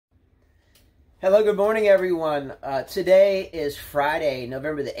Hello, good morning, everyone. Today is Friday,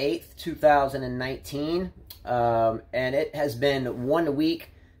 November the 8th, 2019, and it has been 1 week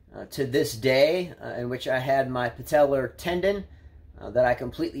to this day in which I had my patellar tendon that I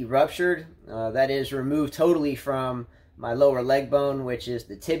completely ruptured. That is removed totally from my lower leg bone, which is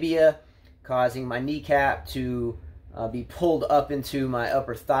the tibia, causing my kneecap to be pulled up into my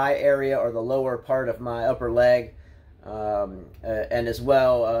upper thigh area, or the lower part of my upper leg. And as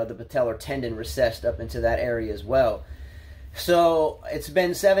well, the patellar tendon recessed up into that area as well. So it's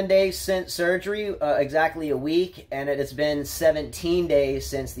been 7 days since surgery, exactly a week, and it's been 17 days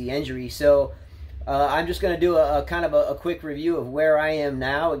since the injury. So I'm just going to do a kind of a quick review of where I am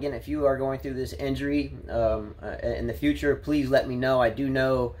now. Again, if you are going through this injury in the future, please let me know. I do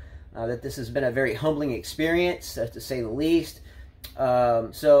know that this has been a very humbling experience, to say the least.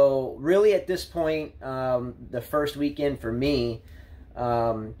 So really at this point, the first weekend for me,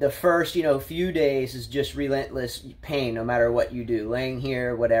 the first, few days is just relentless pain, no matter what you do, laying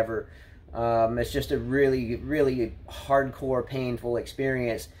here, whatever. It's just a really, really hardcore, painful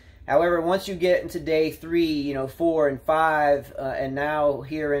experience. However, once you get into day 3, 4 and 5, and now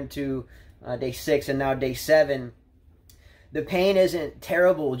here into day 6 and now day 7, the pain isn't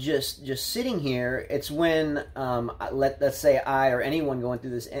terrible just sitting here. It's when, let's say I or anyone going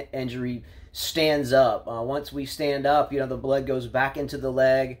through this injury stands up. Once we stand up, the blood goes back into the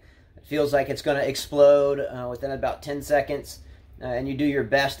leg. It feels like it's going to explode within about 10 seconds. And you do your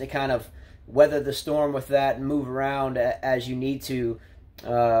best to kind of weather the storm with that and move around as you need to,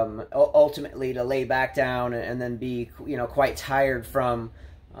 ultimately to lay back down and then be, quite tired from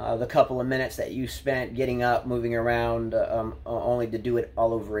the couple of minutes that you spent getting up, moving around, only to do it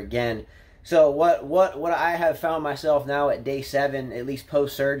all over again. So what I have found myself now at day 7, at least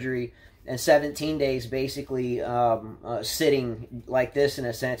post-surgery, and 17 days basically sitting like this in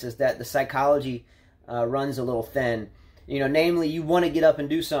a sense, is that the psychology runs a little thin. Namely, you want to get up and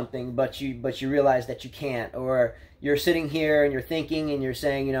do something, but you realize that you can't, or you're sitting here and you're thinking and you're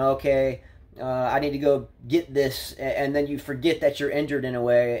saying, okay, I need to go get this, and then you forget that you're injured in a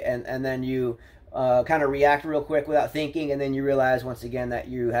way, and then you kind of react real quick without thinking, and then you realize once again that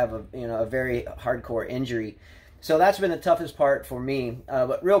you have a very hardcore injury. So that's been the toughest part for me.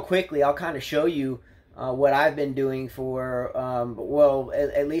 But real quickly, I'll kind of show you what I've been doing for well,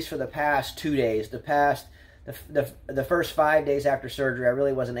 at least for the past 2 days. The first 5 days after surgery, I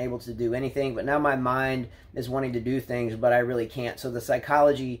really wasn't able to do anything, but now my mind is wanting to do things, but I really can't. So the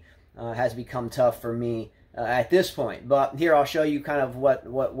psychology has become tough for me at this point. But here, I'll show you kind of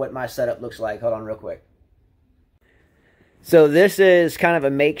what my setup looks like. Hold on real quick. So this is kind of a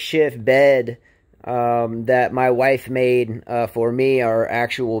makeshift bed that my wife made for me. Our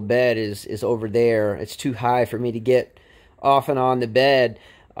actual bed is over there. It's too high for me to get off and on the bed.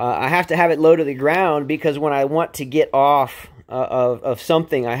 I have to have it low to the ground because when I want to get off of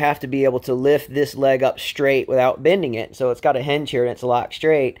something, I have to be able to lift this leg up straight without bending it. So it's got a hinge here and it's locked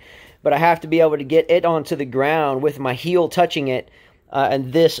straight. But I have to be able to get it onto the ground with my heel touching it,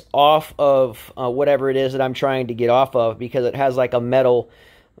 and this off of whatever it is that I'm trying to get off of, because it has like a metal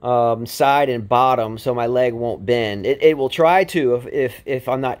side and bottom, so my leg won't bend. It will try to if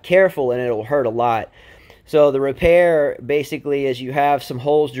I'm not careful, and it'll hurt a lot. So the repair basically is you have some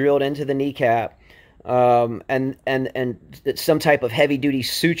holes drilled into the kneecap, and some type of heavy duty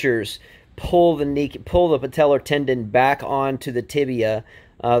sutures pull the patellar tendon back onto the tibia,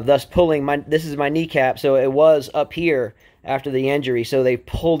 thus pulling this is my kneecap, so it was up here after the injury, so they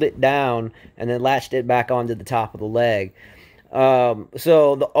pulled it down and then latched it back onto the top of the leg.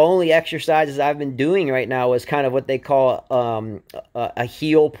 So the only exercises I've been doing right now is kind of what they call a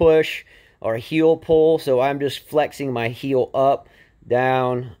heel push or a heel pull. So I'm just flexing my heel up,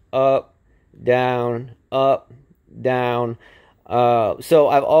 down, up, down, up, down. So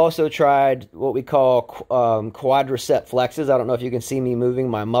I've also tried what we call quadricep flexes. I don't know if you can see me moving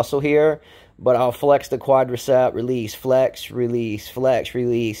my muscle here, but I'll flex the quadricep, release, flex,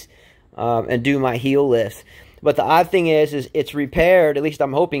 release, and do my heel lift. But the odd thing is it's repaired, at least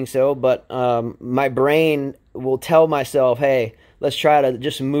I'm hoping so, but my brain will tell myself, hey, let's try to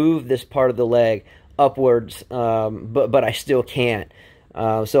just move this part of the leg upwards, but I still can't.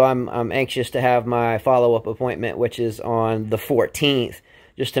 So I'm anxious to have my follow-up appointment, which is on the 14th,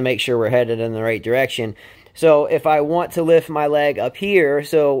 just to make sure we're headed in the right direction. So if I want to lift my leg up here,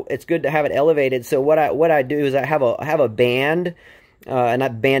 so it's good to have it elevated. So what I do is I have a band, and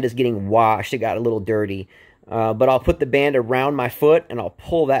that band is getting washed. It got a little dirty, but I'll put the band around my foot and I'll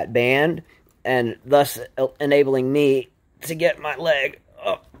pull that band, and thus enabling me to get my leg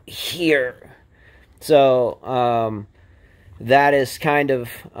up here. So that is kind of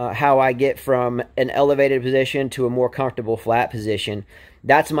how I get from an elevated position to a more comfortable flat position.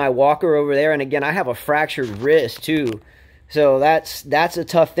 That's my walker over there. And again, I have a fractured wrist too. So that's a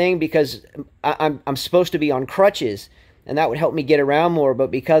tough thing because I'm supposed to be on crutches, and that would help me get around more.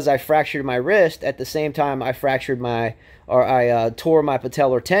 But because I fractured my wrist, at the same time I fractured I tore my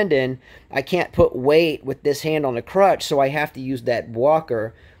patellar tendon, I can't put weight with this hand on the crutch, so I have to use that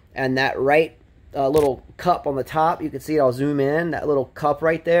walker. And that right little cup on the top, you can see it, I'll zoom in, that little cup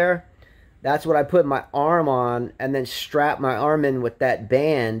right there, that's what I put my arm on and then strap my arm in with that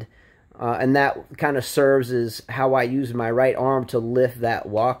band. And that kind of serves as how I use my right arm to lift that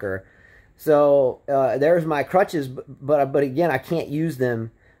walker. So there's my crutches, but again, I can't use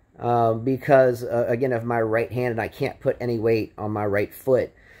them because, again, of my right hand, and I can't put any weight on my right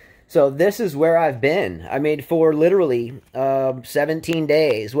foot. So this is where I've been. I mean, for literally 17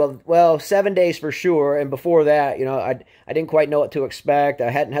 days. Well, 7 days for sure. And before that, you know, I didn't quite know what to expect. I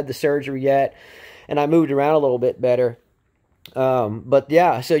hadn't had the surgery yet, and I moved around a little bit better. But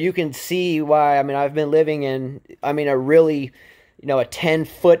yeah, so you can see why. I mean, I've been living in, I mean, a really, you know, a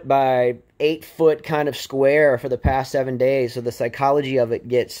 10-foot by 8-foot kind of square for the past 7 days. So the psychology of it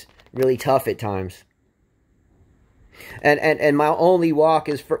gets really tough at times. And my only walk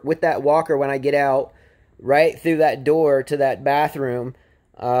is with that walker when I get out, right through that door to that bathroom,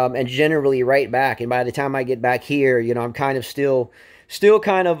 and generally right back. And by the time I get back here, you know, I'm kind of still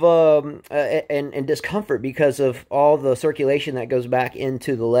kind of in discomfort because of all the circulation that goes back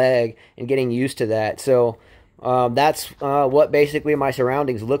into the leg and getting used to that. So that's what basically my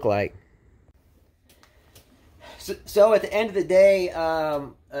surroundings look like. So at the end of the day,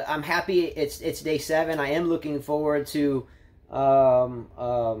 I'm happy it's day 7. I am looking forward to trying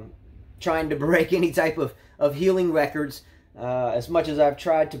to break any type of healing records. As much as I've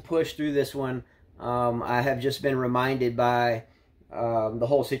tried to push through this one, I have just been reminded by the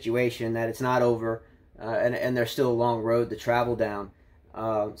whole situation that it's not over, and there's still a long road to travel down.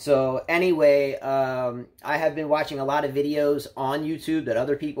 So anyway, I have been watching a lot of videos on YouTube that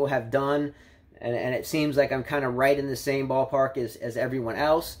other people have done, and it seems like I'm kind of right in the same ballpark as everyone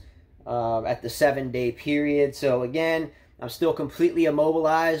else at the 7-day period. So again, I'm still completely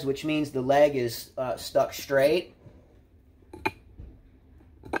immobilized, which means the leg is stuck straight.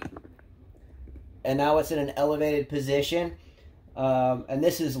 And now it's in an elevated position. And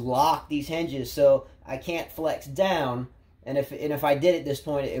this is locked, these hinges, so I can't flex down. And if I did at this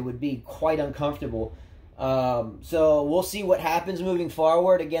point, it would be quite uncomfortable. So we'll see what happens moving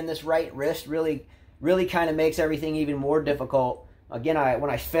forward. Again, this right wrist really kind of makes everything even more difficult. Again, when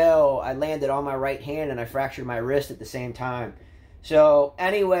I fell, I landed on my right hand and I fractured my wrist at the same time. So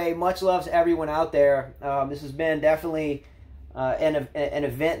anyway, much love to everyone out there. This has been definitely an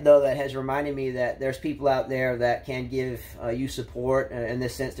event, though, that has reminded me that there's people out there that can give you support. In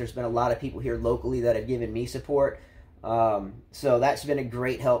this sense, there's been a lot of people here locally that have given me support. So that's been a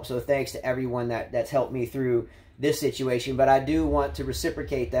great help. So thanks to everyone that's helped me through this situation. But I do want to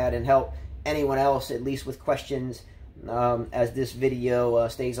reciprocate that and help anyone else, at least with questions, as this video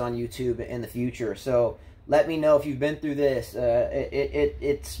stays on YouTube in the future. So let me know if you've been through this.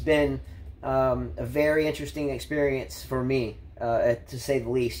 It's been a very interesting experience for me, to say the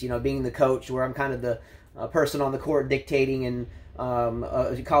least. You know, being the coach, where I'm kind of the person on the court dictating and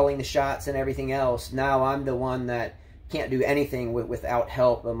calling the shots and everything else. Now I'm the one that can't do anything without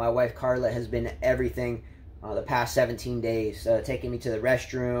help. My wife Carla has been everything the past 17 days, taking me to the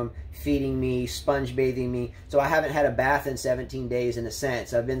restroom, feeding me, sponge bathing me. So I haven't had a bath in 17 days in a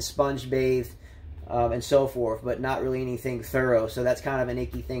sense. I've been sponge bathed and so forth, but not really anything thorough. So that's kind of an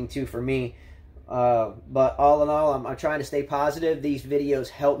icky thing too for me. But all in all, I'm trying to stay positive. These videos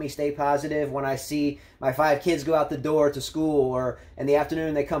help me stay positive. When I see my 5 kids go out the door to school, or in the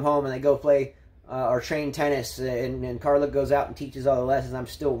afternoon they come home and they go play or train tennis, and Carla goes out and teaches all the lessons, I'm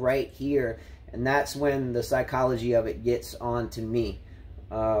still right here. And that's when the psychology of it gets on to me.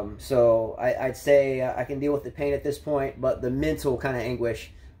 So I'd say I can deal with the pain at this point, but the mental kind of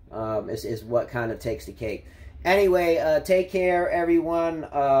anguish is what kind of takes the cake. Anyway, take care, everyone,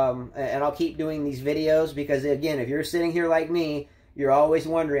 and I'll keep doing these videos because, again, if you're sitting here like me, you're always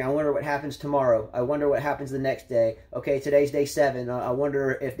wondering, I wonder what happens tomorrow. I wonder what happens the next day. Okay, today's day 7. I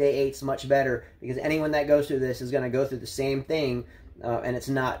wonder if day 8's much better, because anyone that goes through this is going to go through the same thing, and it's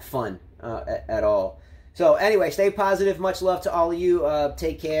not fun at all. So anyway, stay positive. Much love to all of you.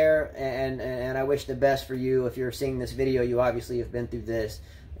 Take care, and I wish the best for you. If you're seeing this video, you obviously have been through this.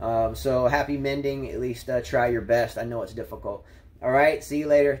 So happy mending. At least try your best. I know it's difficult. All right, see you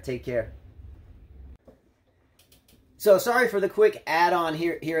later. Take care. So sorry for the quick add-on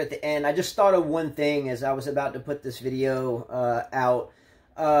here at the end. I just thought of one thing as I was about to put this video out.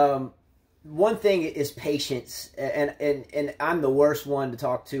 One thing is patience, and I'm the worst one to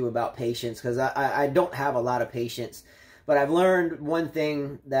talk to about patience because I don't have a lot of patience. But I've learned one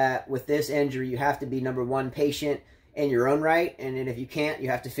thing, that with this injury, you have to be, number one, patient in your own right, and then if you can't, you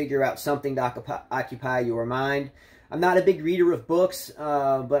have to figure out something to occupy your mind. I'm not a big reader of books,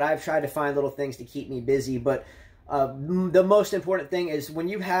 but I've tried to find little things to keep me busy. But the most important thing is when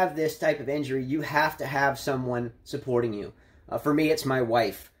you have this type of injury, you have to have someone supporting you. For me, it's my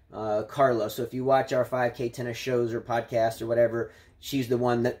wife, Carla. So if you watch our 5K tennis shows or podcasts or whatever, she's the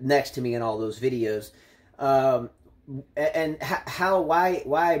one that next to me in all those videos. And why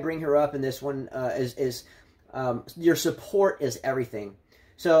I bring her up in this one is your support is everything.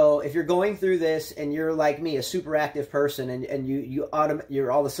 So if you're going through this and you're like me, a super active person, and you're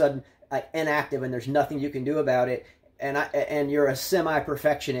all of a sudden inactive and there's nothing you can do about it, and you're a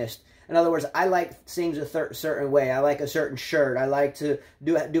semi-perfectionist. In other words, I like things a certain way. I like a certain shirt. I like to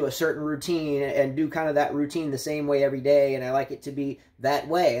do a certain routine and do kind of that routine the same way every day, and I like it to be that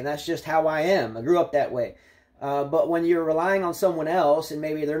way, and that's just how I am. I grew up that way. But when you're relying on someone else and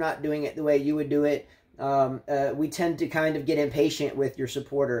maybe they're not doing it the way you would do it, we tend to kind of get impatient with your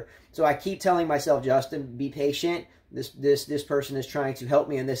supporter. So I keep telling myself, Justin, be patient. This person is trying to help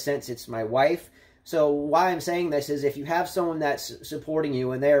me. In this sense, it's my wife. So why I'm saying this is, if you have someone that's supporting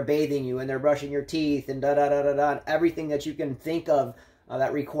you and they're bathing you and they're brushing your teeth and everything that you can think of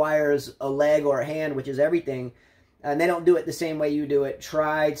that requires a leg or a hand, which is everything, and they don't do it the same way you do it,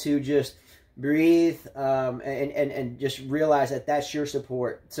 try to just breathe and just realize that that's your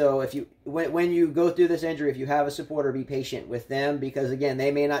support. So if when you go through this injury, if you have a supporter, be patient with them, because again,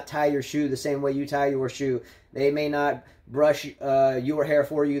 they may not tie your shoe the same way you tie your shoe. They may not brush your hair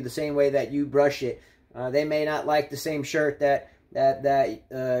for you the same way that you brush it. They may not like the same shirt that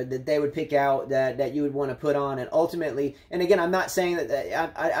they would pick out that you would want to put on. And ultimately, and again, I'm not saying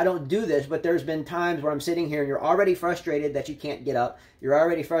that I don't do this, but there's been times where I'm sitting here and you're already frustrated that you can't get up. You're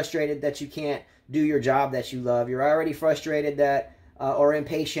already frustrated that you can't do your job that you love. You're already frustrated that or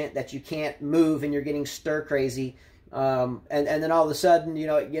impatient that you can't move and you're getting stir crazy. And then all of a sudden,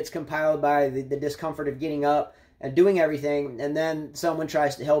 it gets compiled by the discomfort of getting up and doing everything, and then someone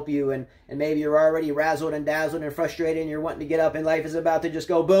tries to help you, and maybe you're already razzled and dazzled and frustrated, and you're wanting to get up, and life is about to just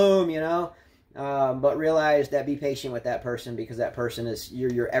go boom, but realize that, be patient with that person, because that person is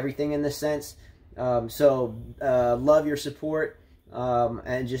your everything in this sense. So love your support,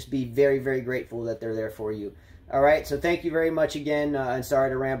 and just be very, very grateful that they're there for you. All right, so thank you very much again, and sorry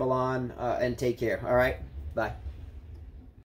to ramble on, and take care. All right, bye.